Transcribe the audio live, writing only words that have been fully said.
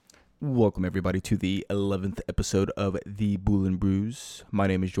Welcome everybody to the 11th episode of the Boolin Brews. My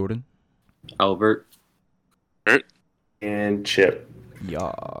name is Jordan. Owbert. And Chip.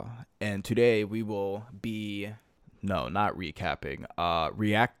 Yeah. And today we will be, not recapping,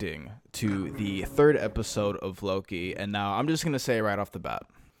 reacting to the third episode of Loki. And now I'm just going to say right off the bat,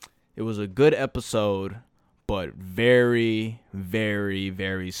 it was a good episode, but very, very,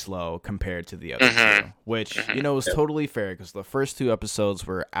 very slow compared to the other two, which, is totally fair because the first two episodes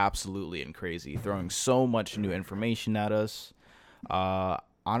were absolutely and crazy, throwing so much new information at us.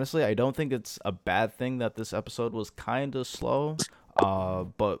 Honestly, I don't think it's a bad thing that this episode was kind of slow,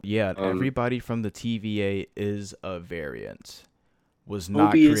 but yeah, everybody from the TVA is a variant. Was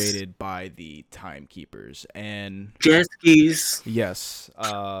not created by the timekeepers. And jet skis. Yes,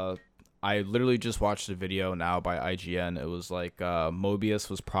 I literally just watched a video now by IGN. It was like Mobius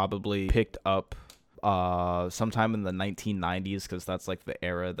was probably picked up sometime in the 1990s because that's like the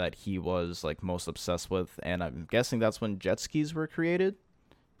era that he was like most obsessed with, and I'm guessing that's when jet skis were created.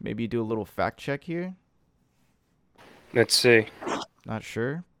 Maybe do a little fact check here. Let's see. Not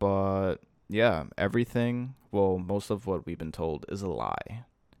sure, but yeah, most of what we've been told is a lie,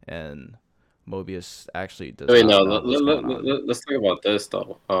 and Mobius actually does. Wait, no. Let's talk about this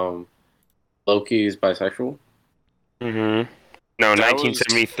though. Loki is bisexual. No,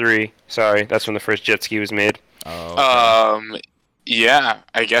 1973. Sorry, that's when the first jet ski was made. Oh, okay. Yeah,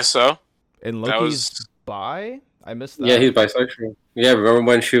 I guess so. And Loki's bi? I missed that. Yeah, he's bisexual. Yeah, remember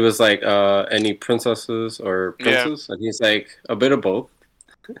when she was like, any princesses or princes? Yeah. And he's like, a bit of both.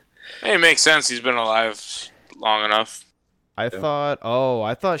 Hey, it makes sense. He's been alive long enough. I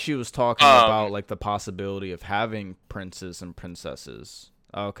thought she was talking about like the possibility of having princes and princesses.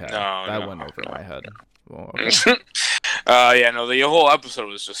 Okay, that went over my head. Well, okay. The whole episode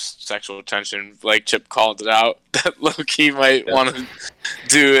was just sexual tension. Like Chip called it out that Loki might want to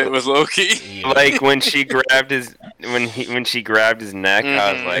do it with Loki. Yeah. Like when she grabbed his neck,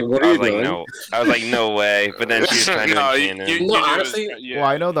 I was like, no way. But then she was trying to enchant him. Honestly, well,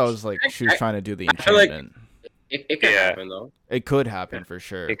 I know that was like she was trying to do the enchantment. It could happen though. It could happen for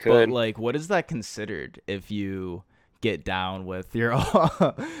sure. It could. But like, what is that considered if you get down with your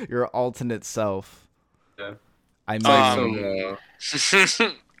alternate self? Yeah. I mean,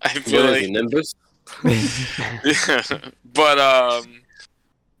 I feel like Nimbus. But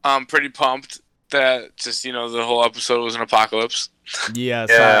I'm pretty pumped that just the whole episode was an apocalypse. Yes,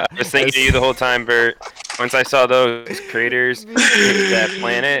 yeah, I was thinking of you the whole time, Bert. Once I saw those craters hit that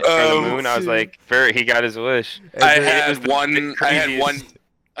planet from the moon, I was like, Bert, he got his wish. I had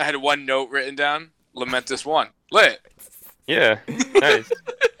one note written down. Lamentus 1. Lit. Yeah, nice.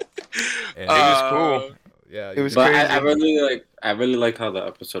 It was cool. Yeah, it was but crazy. I really liked how the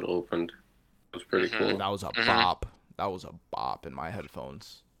episode opened. It was pretty cool. That was a bop. That was a bop in my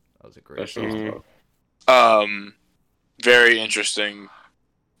headphones. That was a great song. Very interesting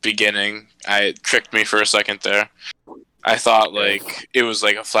beginning. It tricked me for a second there. I thought like it was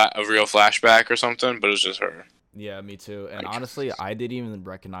like a real flashback or something, but it was just her. Yeah, me too. And honestly, I didn't even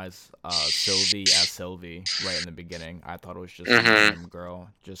recognize Sylvie as Sylvie right in the beginning. I thought it was just a random girl,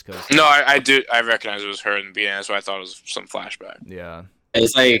 just because. No, I did. I recognized it was her in the beginning. That's why I thought it was some flashback. Yeah,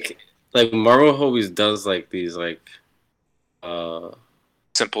 it's like Marvel always does like these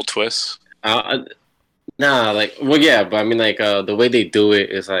simple twists. But I mean the way they do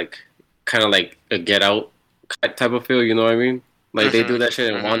it is like kind of like a Get Out type of feel. You know what I mean? Like they do that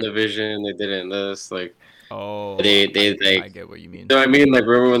shit in WandaVision. They did it in this like. Oh, they I get what you mean. You know what I mean? Like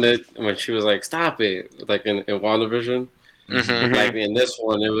remember when she was like, "Stop it!" Like in WandaVision. Like in this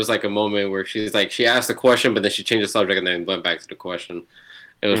one, it was like a moment where she's like, she asked a question, but then she changed the subject and then went back to the question.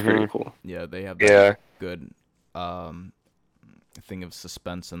 It was pretty cool. Yeah, they have that good thing of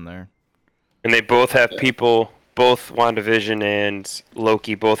suspense in there. And they both have people. Both WandaVision and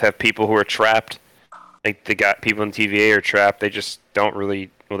Loki both have people who are trapped. Like they got people in TVA are trapped. They just don't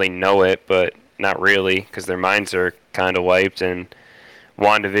really. Well, they know it, but. Not really, because their minds are kind of wiped. And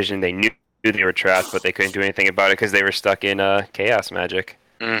WandaVision, they knew they were trapped, but they couldn't do anything about it because they were stuck in chaos magic.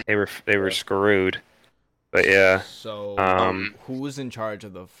 They were screwed. But yeah. So who was in charge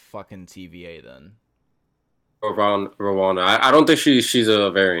of the fucking TVA then? Rwanda. I don't think she's a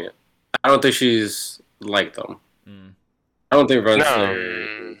variant. I don't think she's like them. I don't think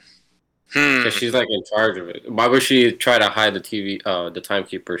because she's like in charge of it. Why would she try to hide the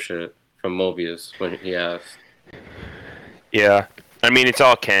timekeeper shit from Mobius when he asked? Yeah, I mean it's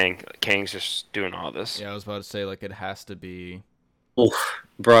all Kang. Kang's just doing all this. Yeah, I was about to say like it has to be. Oh,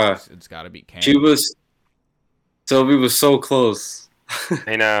 bruh, it's got to be Kang. Sylvie was so close.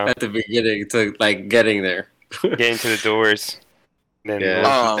 I know at the beginning to like getting there. Getting to the doors. Then Yeah.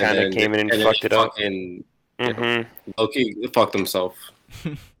 Loki kind of came in and fucked it up. Loki fucked himself.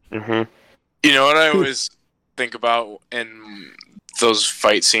 Mm-hmm. You know what I always think about in those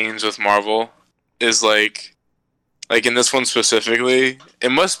fight scenes with Marvel is like in this one specifically, it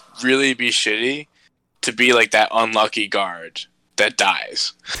must really be shitty to be like that unlucky guard that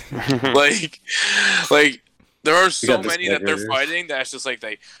dies. like there are so many that they're fighting that's just like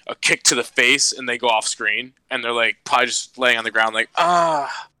a kick to the face and they go off screen and they're like probably just laying on the ground like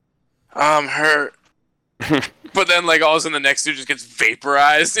I'm hurt. But then like all of a sudden the next dude just gets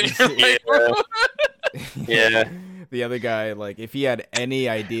vaporized and you're like yeah. The other guy, like, if he had any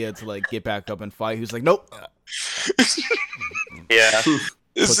idea to like get back up and fight, he was like, nope. Yeah.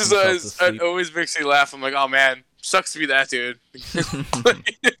 This is it always makes me laugh. I'm like, oh man, sucks to be that dude.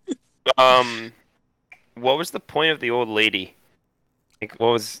 What was the point of the old lady? Like,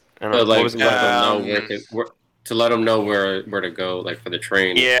 what was? I don't know. Like, what was to let them know where to go, like for the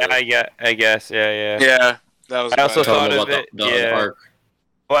train. Yeah, I guess. Yeah. Yeah, that was. I also thought of it. Arc.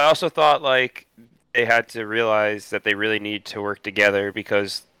 Well, I also thought like they had to realize that they really need to work together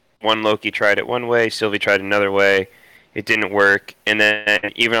because one Loki tried it one way, Sylvie tried another way. It didn't work, and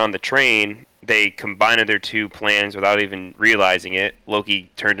then even on the train, they combined their two plans without even realizing it.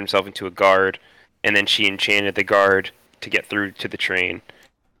 Loki turned himself into a guard, and then she enchanted the guard to get through to the train.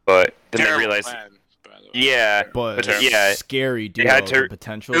 But then they realized, but scary dude. The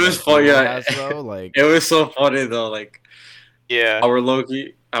potential. It was funny. It was so funny though. Like, our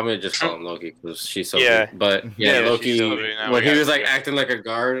Loki. I'm gonna just call him Loki because she's so good. But Loki, when he was like acting like a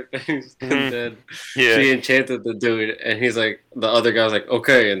guard, and then she enchanted the dude, and he's like, the other guy's like,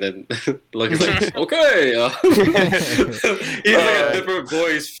 okay, and then Loki's like, okay. He's like a different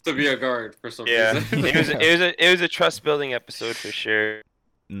voice to be a guard for some reason. it was a trust building episode for sure.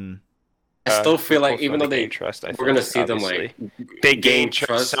 I still feel like even though they trust, we're gonna see them like they gain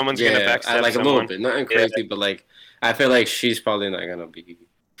trust. Someone's gonna backstab like someone. A little bit, nothing crazy, but like I feel like she's probably not gonna be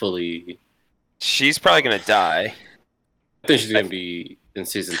fully. She's probably gonna die. I think she's gonna be in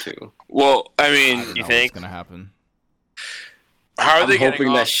season 2. Well, I mean, you think what's gonna happen? How are they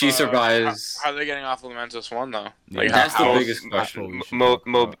hoping that she survives? How are they getting off Lamentus 1 though? Like that's the biggest question.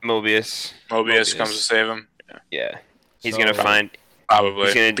 Mobius comes to save him. Yeah, he's gonna find. Probably.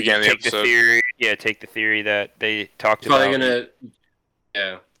 He's gonna take the theory. Yeah, take the theory that they talked about. Probably gonna.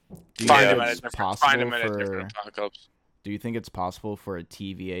 Yeah. Find him at a different apocalypse. Do you think it's possible for a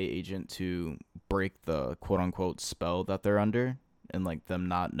TVA agent to break the quote-unquote spell that they're under and, like, them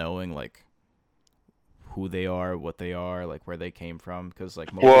not knowing, like, who they are, what they are, like, where they came from? Because,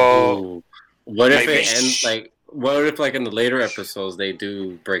 like, what if it ends, like, what if, like, in the later episodes they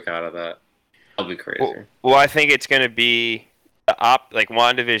do break out of that? That'll be crazy. Well, I think it's going to be, like,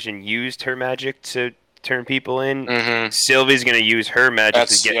 WandaVision used her magic to turn people in. Mm-hmm. Sylvie's going to use her magic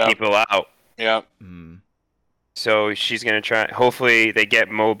to get people out. Yeah. So she's going to try. Hopefully they get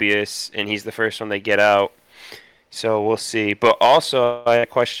Mobius, and he's the first one they get out. So we'll see. But also, I had a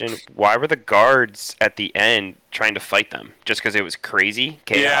question. Why were the guards at the end trying to fight them? Just because it was crazy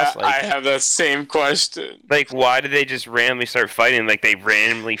chaos? Yeah, like, I have that same question. Like, why did they just randomly start fighting? Like, they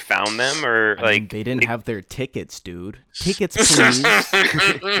randomly found them? Or, I mean, they didn't have their tickets, dude. Tickets, please.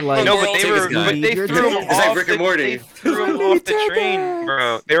 Like, no, but they threw them off. It's like Rick and Morty. They threw them off the train,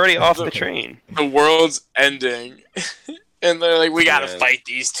 bro. They're already off the train. The world's ending. And they're like, we gotta fight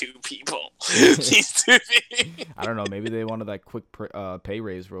these two people. These two people. I don't know. Maybe they wanted that quick pay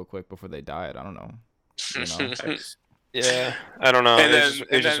raise real quick before they died. I don't know. You know? Yeah, I don't know. And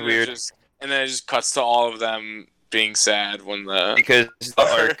it was just weird. And then it just cuts to all of them being sad when because the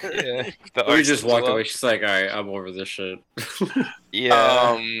arc. Yeah, the arc just walked away. She's like, all right, I'm over this shit.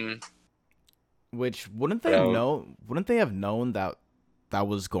 Yeah. Which wouldn't they know? Wouldn't they have known that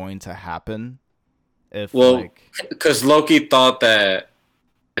was going to happen? Because Loki thought that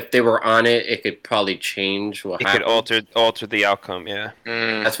if they were on it, it could probably change what happened. It could alter the outcome, yeah.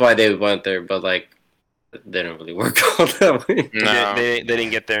 That's why they went there, but like, they didn't really work out that way. No, they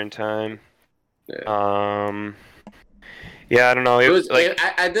didn't get there in time. Yeah. Yeah, I don't know. It was like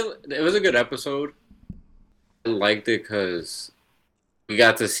it was a good episode. I liked it because we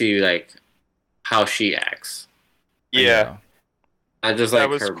got to see like how she acts. Yeah. I just like that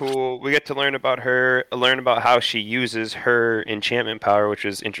was cool. We get to learn about her, learn about how she uses her enchantment power, which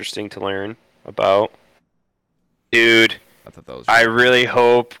was interesting to learn about. Dude, I really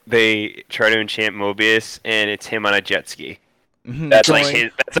hope they try to enchant Mobius and it's him on a jet ski. That's like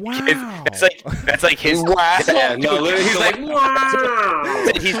his. That's like his. Wow. Yeah, no, he's like, wow.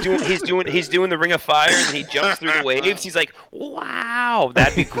 He's doing the Ring of Fire and he jumps through the waves. He's like, wow,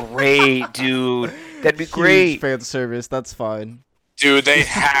 that'd be great, dude. That'd be great. Fan service. That's fine. Dude, they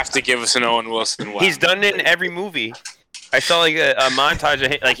have to give us an Owen Wilson. He's done it in every movie. I saw like a montage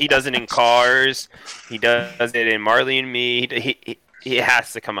of like he does it in Cars. He does it in Marley and Me. He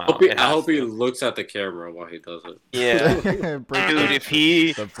has to come out. I hope he looks at the camera while he does it. Yeah, dude. If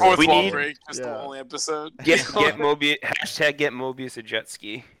he fourth we wall need break, just the only episode. get Mobius get Mobius a jet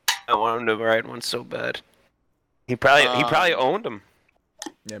ski. I want him to ride one so bad. He probably owned them.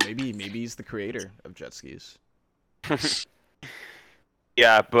 Yeah, maybe he's the creator of jet skis.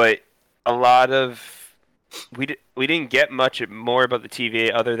 Yeah, but a lot of we didn't get much more about the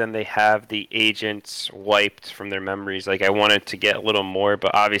TVA other than they have the agents wiped from their memories. Like I wanted to get a little more,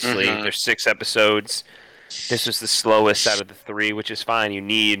 but obviously there's 6 episodes. This was the slowest out of the 3, which is fine. You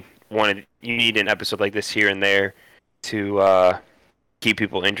need an episode like this here and there to keep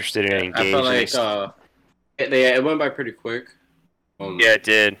people interested and engaged. I felt like it went by pretty quick. Yeah, it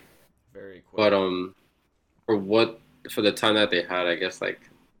did. Very quick. But for the time that they had, I guess like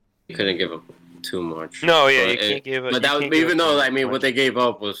you couldn't give up too much. No, yeah, you can't give up. But that was, even though I mean what they gave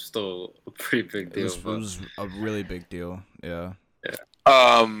up was still a pretty big deal. It was a really big deal. Yeah.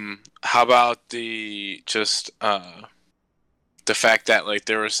 How about the fact that like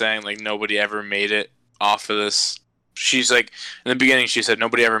they were saying like nobody ever made it off of this. She's like in the beginning she said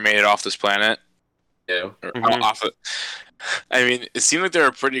nobody ever made it off this planet. Yeah. Or off it. I mean, it seemed like they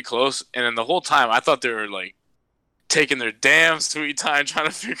were pretty close, and then the whole time I thought they were like taking their damn sweet time trying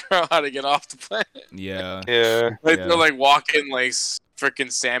to figure out how to get off the planet. Yeah. Yeah. Like they're like walking like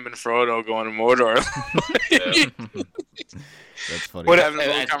freaking Sam and Frodo going to Mordor. That's funny.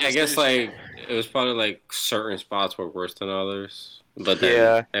 I guess like it was probably like certain spots were worse than others, but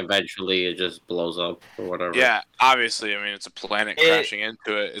then eventually it just blows up or whatever. Yeah, obviously. I mean, it's a planet crashing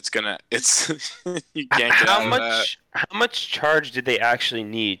into it. It's you can't get out of that. How much charge did they actually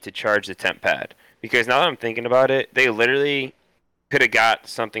need to charge the temp pad? Because now that I'm thinking about it, they literally could have got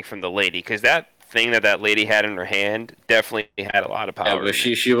something from the lady. Because that thing that lady had in her hand definitely had a lot of power. Yeah, but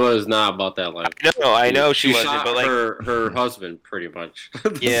she was not about that life. No, I know she wasn't. Shot but like her husband, pretty much.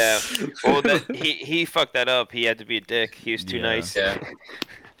 Yeah. Well, he fucked that up. He had to be a dick. He was too nice. Yeah.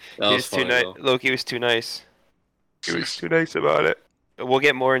 He was too nice. Loki was too nice. He was too nice about it. We'll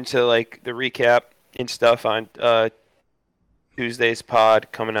get more into like the recap and stuff on Tuesday's pod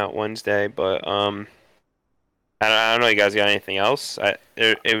coming out Wednesday, but I don't know. You guys got anything else?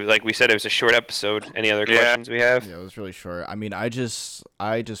 It like we said, it was a short episode. Any other questions we have? Yeah, it was really short. I mean, I just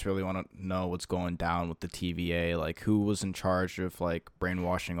really want to know what's going down with the TVA. Like, who was in charge of like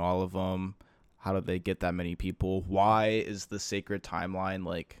brainwashing all of them? How did they get that many people? Why is the sacred timeline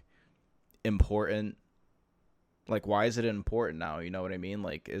like important? Like, why is it important now? You know what I mean?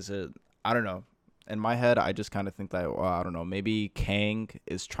 Like, is it? I don't know. In my head, I just kind of think that, I don't know, maybe Kang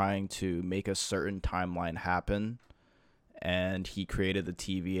is trying to make a certain timeline happen, and he created the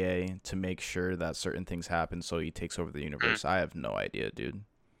TVA to make sure that certain things happen, so he takes over the universe. I have no idea, dude.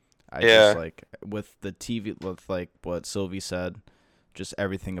 Just, like, with the TV, with, like, what Sylvie said, just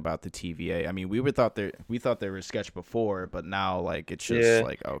everything about the TVA. I mean, we thought they were sketch before, but now, like, it's just,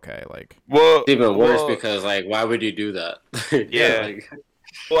 like, okay, like... Well, it's even worse because, like, why would you do that?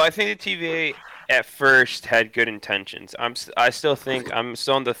 Well, I think the TVA... at first had good intentions. I'm still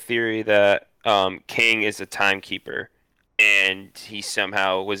on the theory that King is a timekeeper, and he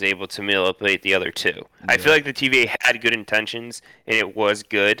somehow was able to manipulate the other two. Yeah. I feel like the TVA had good intentions, and it was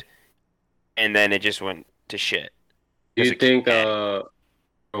good, and then it just went to shit. Do you think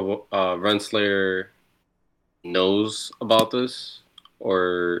Renslayer knows about this,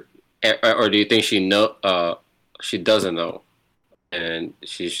 or do you think she doesn't know, and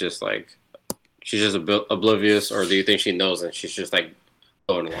she's just like? She's just oblivious, or do you think she knows and she's just like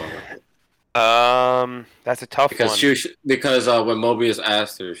going along with it? That's a tough one. Because when Mobius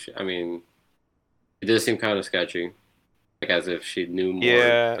asked her, it did seem kind of sketchy, like as if she knew more.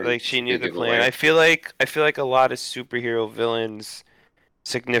 Yeah, like she knew the plan. Away. I feel like a lot of superhero villains,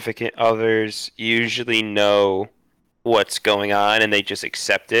 significant others, usually know what's going on and they just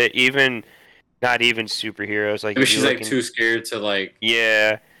accept it. Not even superheroes. Like maybe she's like too scared to like.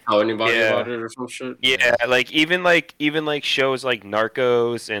 Yeah. Tell anybody about it or some shit. Yeah, like even shows like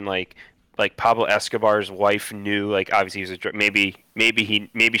Narcos and like Pablo Escobar's wife knew, like obviously he was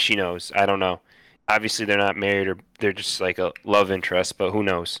maybe she knows. I don't know. Obviously they're not married or they're just like a love interest, but who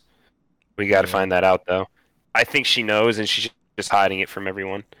knows? We got to find that out though. I think she knows and she's just hiding it from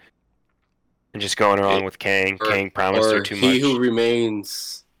everyone and just going along with Kang. Kang promised her too much. He who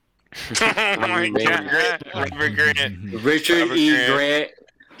remains. Oh my God. Richard E. Grant.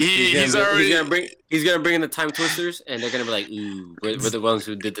 He's already. gonna bring in the time twisters, and they're gonna be like, "Ooh, we're the ones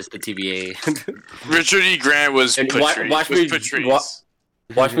who did this to TVA." Richard E. Grant was And Patrice.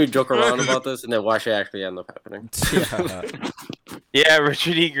 watch me joke around about this, and then watch it actually end up happening. Yeah,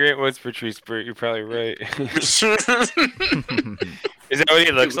 Richard E. Grant was Patrice Bru. You're probably right. Is that what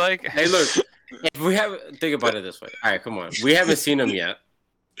he looks like? Hey, look. If we think about it this way. All right, come on. We haven't seen him yet.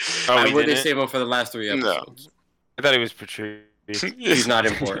 Why would they save him for the last 3 episodes? No. I thought he was Patrice. He's not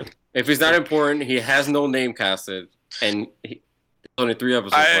important. If he's not important, he has no name casted, and he's only 3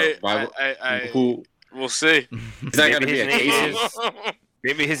 episodes. We'll see. He's not gonna be a case.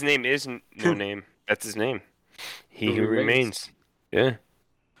 Maybe his name is no name. That's his name. He who remains. Yeah.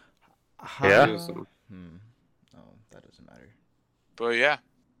 Yeah. Oh, that doesn't matter. But yeah,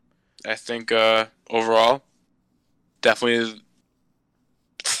 I think overall, definitely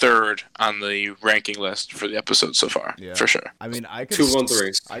third on the ranking list for the episode so far. Yeah. For sure. I mean, I could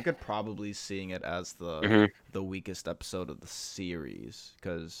 2-1-3. I could probably seeing it as the weakest episode of the series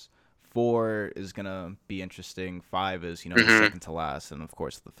because 4 is gonna be interesting. 5 is the second to last, and of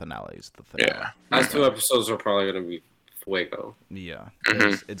course the finale is the finale. Yeah, last 2 episodes are probably gonna be fuego. Yeah,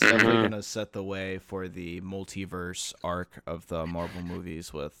 it's definitely gonna set the way for the multiverse arc of the Marvel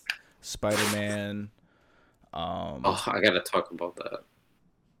movies with Spider-Man. I gotta talk about that.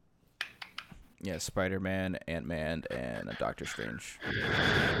 Yeah, Spider-Man, Ant-Man, and Doctor Strange.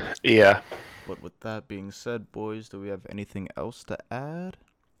 Yeah. But with that being said, boys, do we have anything else to add?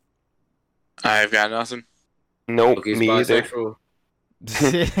 I've got nothing. Nope, Loki's me either.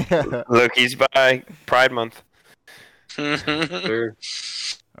 Loki's by Pride Month. Sure.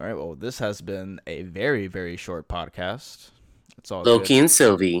 All right, well, this has been a very, very short podcast. It's all Loki good. and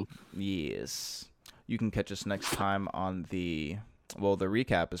Sylvie. Yes. You can catch us next time on the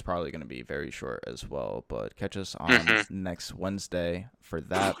recap is probably going to be very short as well, but catch us on next Wednesday for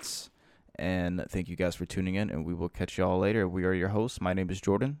that. And thank you guys for tuning in, and we will catch y'all later. We are your hosts. My name is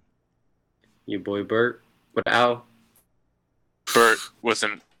Jordan. Your boy Bert with Al. Bert with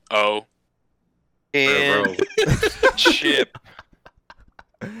an O. And Chip.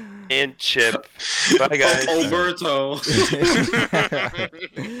 And Chip. Bye, guys. Alberto.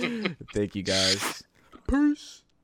 Thank you, guys. Peace.